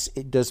 yes,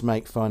 it does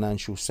make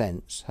financial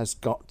sense, has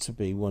got to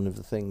be one of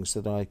the things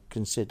that I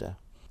consider.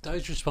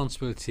 Those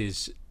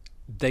responsibilities,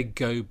 they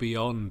go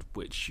beyond,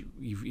 which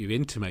you've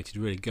intimated,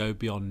 really go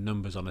beyond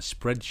numbers on a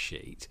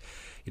spreadsheet.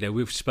 You know,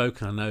 we've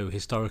spoken, I know,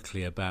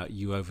 historically about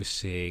you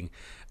overseeing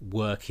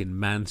work in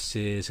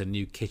manses, a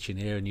new kitchen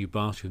here, a new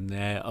bathroom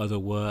there, other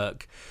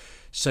work.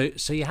 So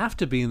you have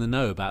to be in the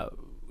know about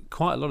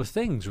quite a lot of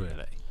things,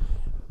 really.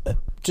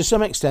 To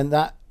some extent,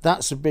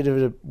 that's a bit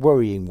of a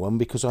worrying one,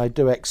 because I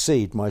do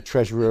exceed my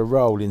treasurer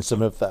role in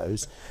some of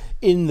those,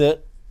 in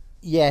that,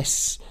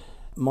 yes,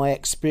 my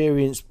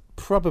experience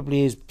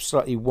probably is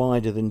slightly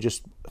wider than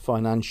just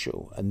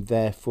financial, and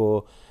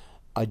therefore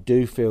I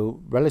do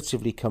feel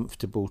relatively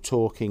comfortable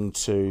talking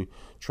to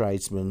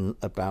tradesmen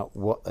about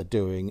what they're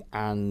doing,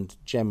 and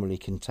generally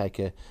can take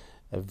a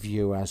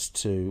view as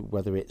to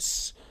whether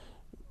it's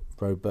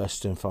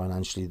robust and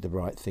financially the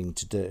right thing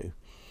to do.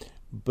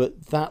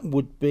 But that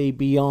would be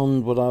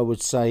beyond what I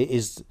would say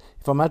is,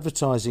 if I'm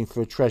advertising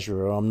for a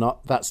treasurer,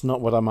 that's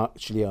not what I'm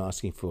actually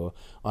asking for.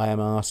 I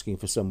am asking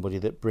for somebody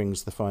that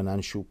brings the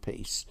financial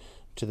piece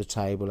to the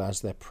table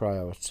as their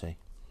priority.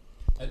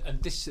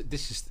 And this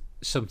is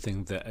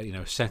something that, you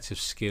know, a set of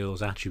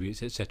skills,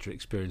 attributes, etc.,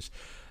 experience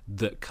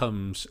that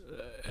comes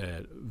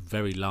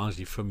very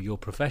largely from your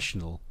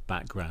professional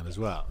background as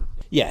well.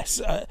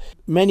 Yes,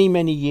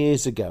 many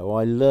years ago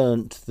I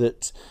learnt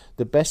that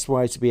the best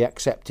way to be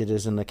accepted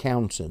as an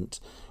accountant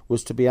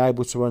was to be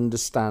able to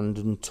understand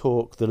and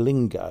talk the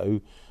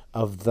lingo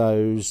of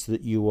those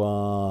that you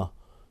are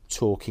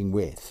talking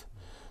with.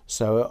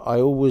 So I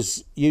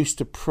always used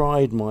to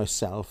pride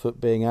myself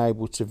at being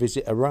able to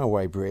visit a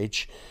railway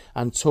bridge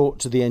and talk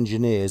to the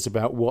engineers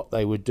about what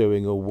they were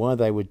doing, or why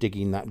they were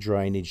digging that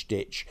drainage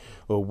ditch,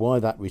 or why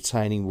that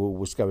retaining wall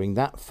was going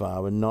that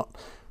far and not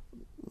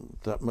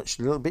that much,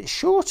 a little bit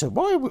shorter.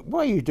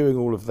 Why are you doing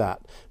all of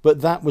that? But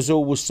that was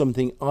always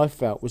something I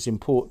felt was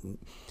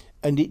important.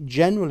 And it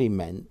generally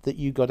meant that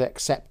you got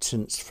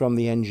acceptance from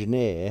the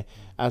engineer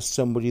as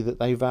somebody that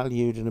they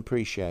valued and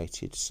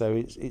appreciated.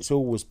 So it's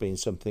always been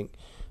something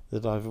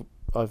that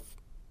I've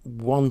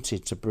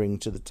wanted to bring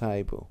to the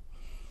table.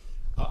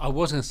 I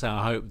was going to say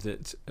I hope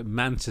that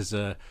mantas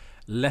are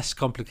less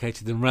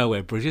complicated than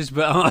railway bridges,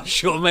 but I'm not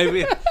sure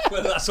maybe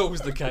whether that's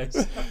always the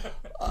case.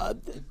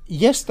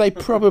 Yes, they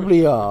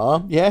probably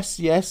are. Yes.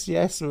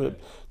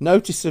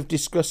 Notice of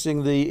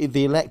discussing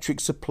the electric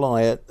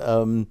supply at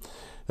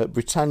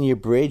Britannia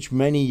Bridge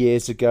many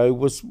years ago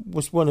was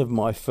one of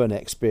my fun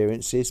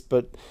experiences,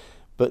 but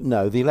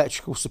no, the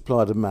electrical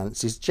supply to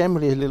Mants is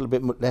generally a little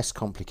bit less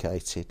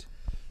complicated.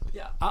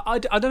 Yeah, I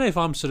don't know if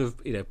I'm sort of,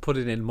 you know,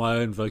 putting in my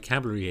own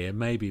vocabulary here,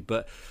 maybe,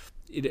 but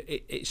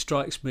it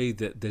strikes me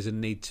that there's a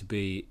need to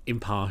be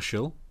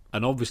impartial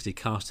and obviously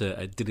cast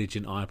a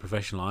diligent eye, a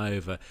professional eye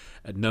over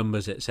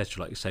numbers,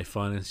 etc., like you say,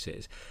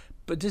 finances.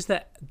 But does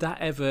that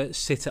ever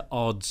sit at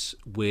odds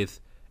with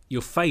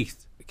your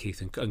faith, Keith,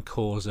 and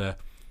cause a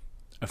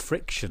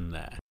friction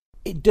there?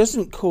 It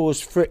doesn't cause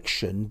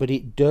friction, but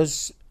it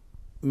does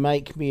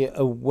make me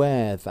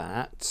aware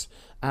that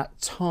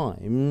at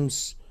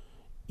times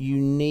you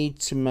need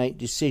to make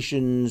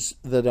decisions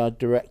that are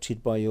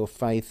directed by your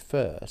faith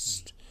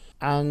first.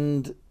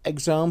 And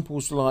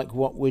examples like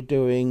what we're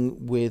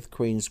doing with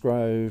Queen's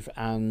Grove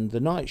and the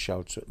night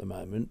shelter at the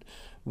moment,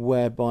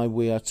 whereby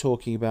we are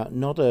talking about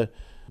not an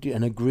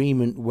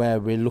agreement where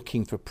we're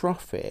looking for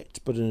profit,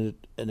 but an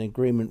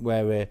agreement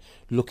where we're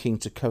looking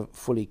to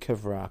fully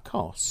cover our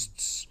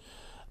costs,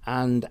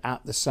 and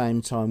at the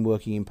same time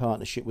working in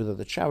partnership with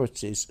other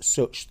charities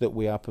such that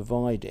we are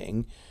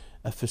providing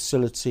a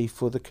facility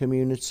for the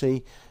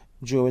community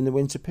during the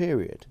winter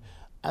period.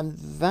 And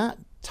that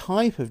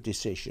type of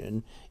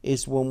decision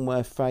is one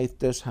where faith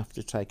does have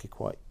to take a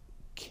quite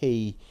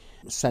key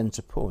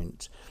centre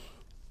point.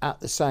 At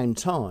the same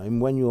time,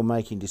 when you're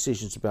making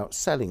decisions about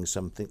selling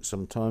something,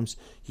 sometimes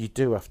you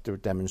do have to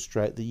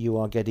demonstrate that you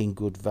are getting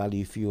good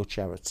value for your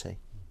charity.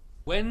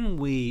 When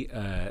we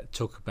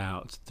talk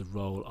about the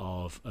role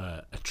of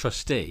a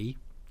trustee,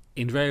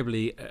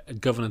 invariably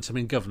governance, I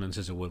mean, governance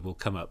as a word will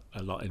come up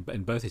a lot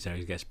in both these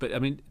areas, I guess. But I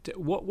mean,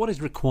 what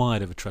is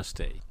required of a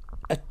trustee?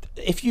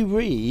 If you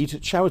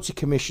read Charity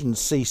Commission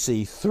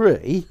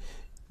CC3,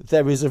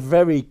 there is a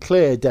very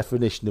clear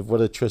definition of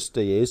what a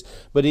trustee is,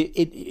 but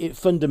it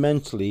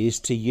fundamentally is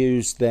to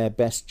use their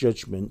best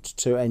judgment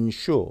to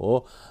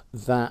ensure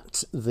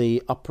that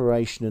the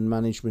operation and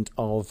management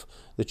of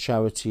the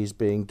charity is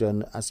being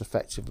done as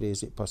effectively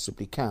as it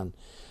possibly can.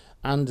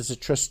 And as a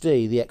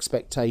trustee, the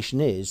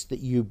expectation is that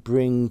you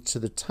bring to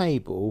the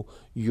table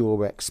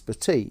your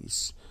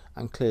expertise.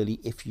 And clearly,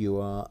 if you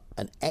are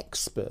an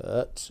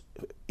expert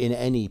in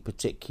any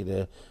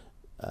particular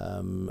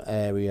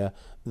area,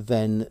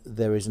 then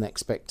there is an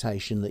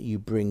expectation that you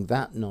bring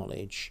that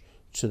knowledge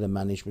to the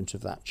management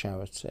of that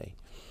charity.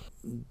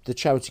 The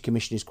Charity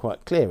Commission is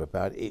quite clear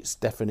about its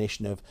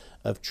definition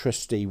of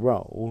trustee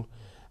role,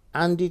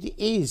 and it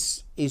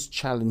is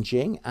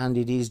challenging and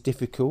it is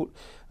difficult,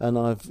 and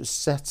I've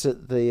sat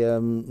at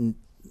the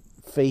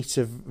feet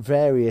of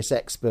various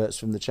experts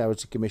from the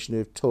Charity Commission who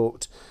have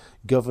talked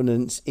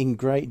governance in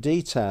great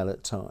detail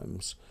at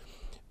times.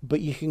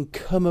 But you can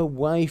come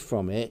away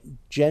from it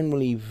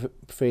generally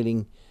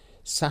feeling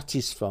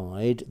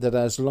satisfied that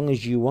as long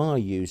as you are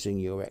using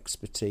your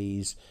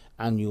expertise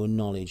and your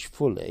knowledge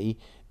fully,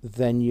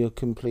 then you're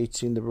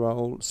completing the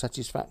role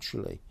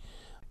satisfactorily.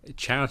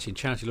 Charity and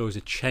charity law is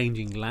a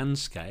changing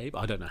landscape.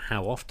 I don't know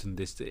how often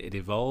it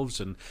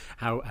evolves and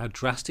how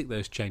drastic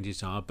those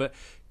changes are, but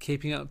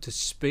keeping up to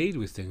speed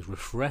with things,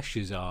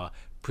 refreshers are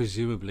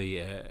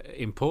presumably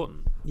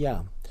important.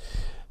 Yeah.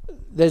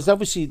 There's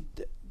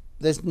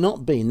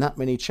not been that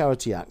many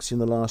charity acts in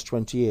the last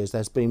 20 years.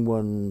 There's been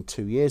one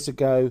 2 years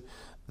ago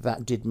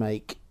that did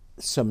make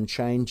some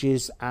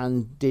changes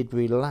and did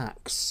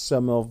relax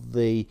some of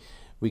the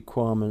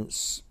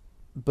requirements,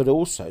 but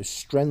also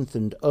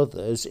strengthened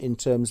others in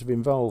terms of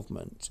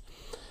involvement.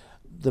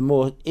 The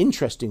more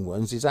interesting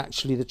ones is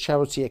actually the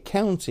charity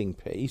accounting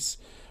piece,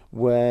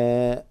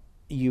 where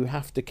you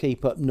have to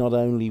keep up not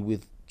only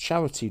with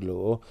charity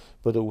law,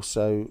 but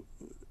also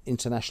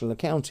international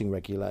accounting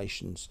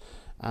regulations.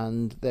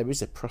 And there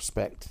is a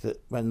prospect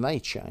that when they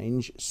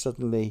change,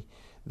 suddenly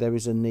there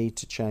is a need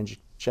to change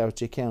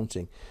charity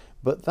accounting.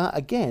 But that,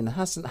 again,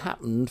 hasn't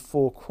happened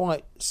for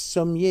quite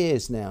some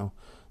years now.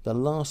 The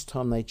last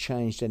time they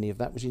changed any of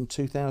that was in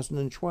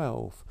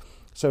 2012.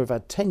 So we've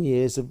had 10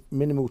 years of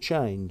minimal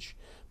change.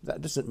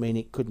 That doesn't mean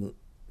it couldn't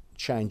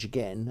change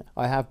again.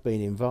 I have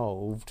been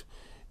involved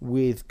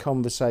with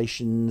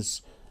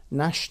conversations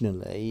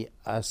nationally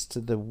as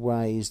to the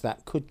ways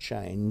that could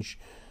change,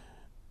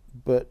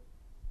 but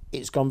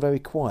it's gone very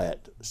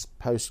quiet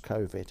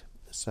post-COVID.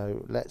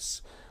 So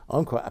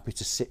I'm quite happy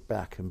to sit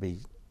back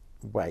and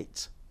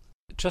wait.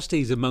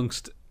 Trustees,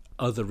 amongst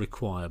other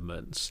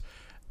requirements,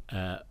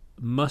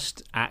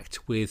 must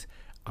act with,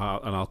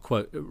 and I'll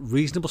quote,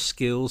 reasonable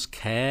skills,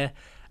 care.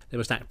 They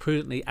must act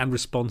prudently and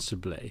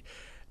responsibly.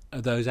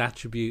 Are those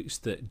attributes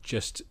that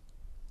just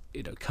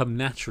come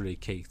naturally,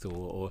 Keith,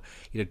 or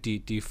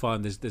do you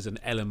find there's an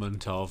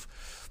element of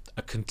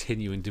a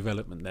continuing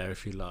development there,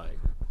 if you like?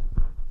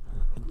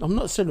 I'm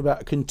not saying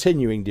about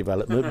continuing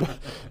development,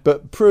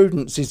 but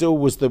prudence is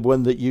always the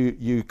one that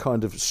you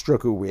kind of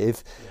struggle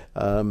with.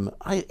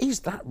 Is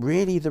that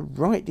really the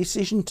right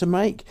decision to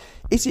make?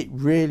 Is it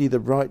really the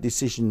right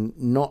decision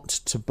not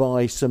to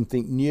buy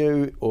something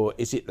new, or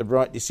is it the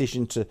right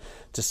decision to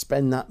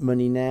spend that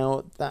money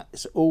now?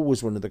 That's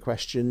always one of the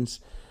questions.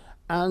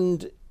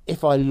 And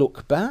if I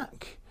look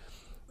back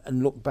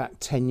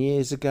 10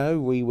 years ago,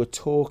 we were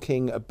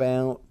talking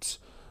about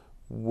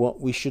what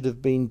we should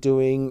have been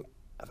doing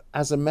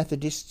as a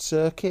Methodist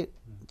circuit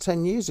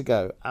 10 years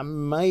ago,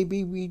 and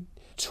maybe we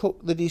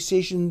took the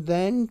decision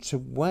then to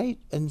wait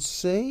and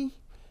see,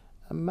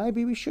 and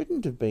maybe we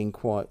shouldn't have been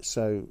quite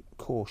so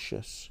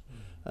cautious.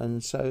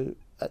 And so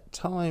at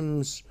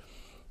times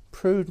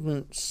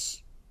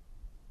prudence,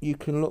 you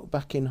can look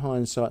back in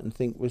hindsight and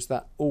think, was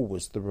that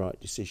always the right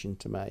decision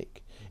to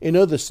make? In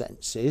other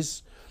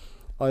senses,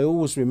 I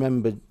always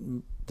remember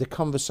the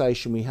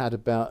conversation we had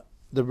about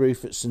the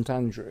roof at St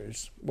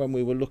Andrews when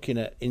we were looking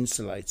at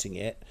insulating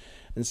it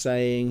and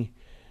saying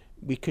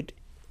we could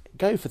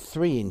go for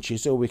 3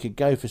 inches or we could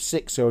go for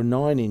 6 or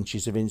 9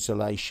 inches of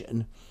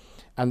insulation,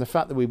 and the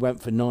fact that we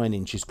went for 9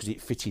 inches because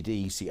it fitted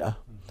easier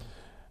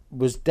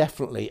was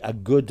definitely a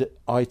good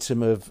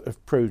item of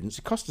prudence.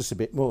 It cost us a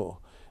bit more,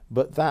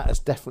 but that has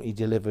definitely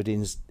delivered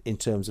in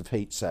terms of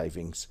heat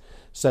savings.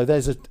 So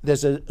there's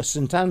a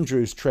St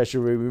Andrews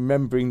treasury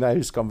remembering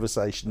those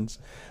conversations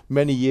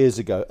many years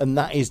ago, and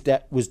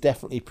that was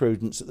definitely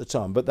prudence at the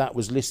time. But that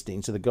was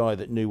listening to the guy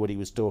that knew what he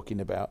was talking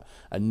about,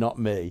 and not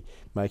me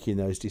making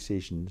those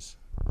decisions.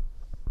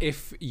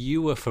 If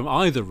you were from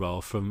either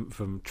role,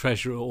 from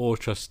treasurer or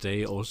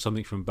trustee, or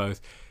something from both,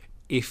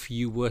 if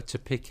you were to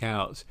pick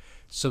out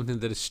something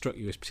that has struck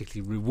you as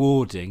particularly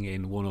rewarding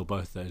in one or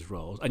both those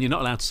roles, and you're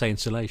not allowed to say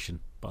insulation,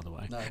 by the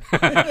way. No.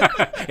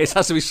 It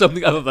has to be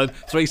something other than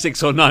 3,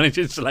 6 or 9 inch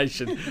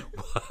insulation.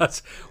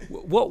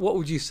 What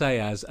would you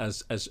say as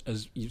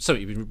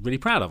something you've been really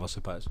proud of, I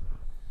suppose?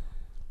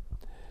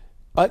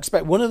 I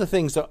expect one of the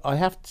things that I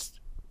have to,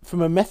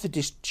 from a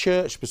Methodist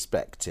church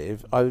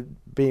perspective, I'm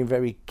being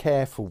very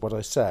careful what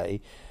I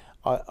say.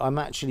 I'm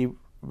actually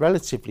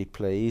relatively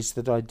pleased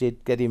that I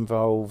did get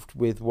involved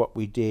with what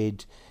we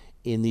did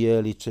in the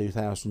early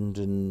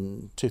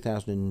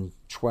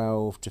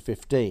 2012 to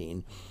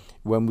 15,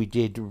 when we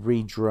did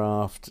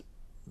redraft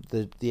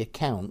the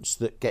accounts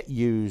that get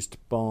used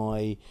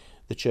by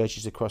the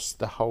churches across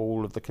the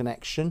whole of the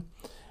connection.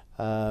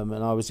 And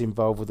I was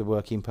involved with the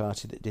working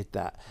party that did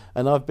that.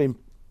 And I've been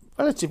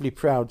relatively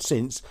proud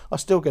since. I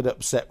still get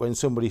upset when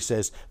somebody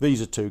says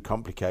these are too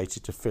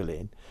complicated to fill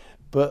in.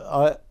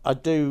 But I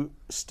do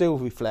still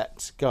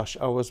reflect, gosh,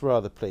 I was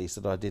rather pleased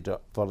that I did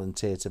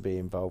volunteer to be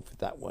involved with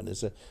that one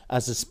as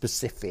a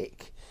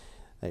specific.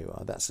 There you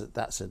are. That's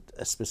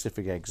a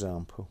specific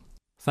example.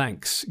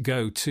 Thanks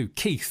go to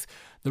Keith,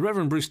 the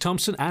Reverend Bruce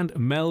Thompson and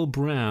Mel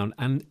Brown.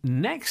 And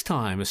next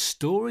time, a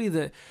story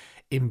that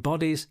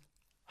embodies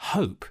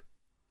hope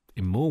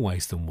in more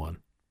ways than one.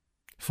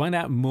 Find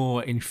out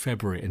more in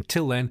February.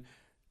 Until then,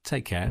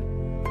 take care.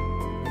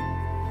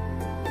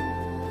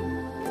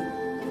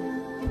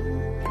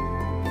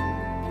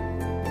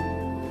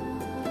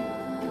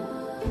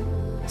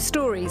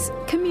 Stories,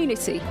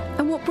 community,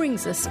 and what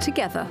brings us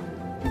together.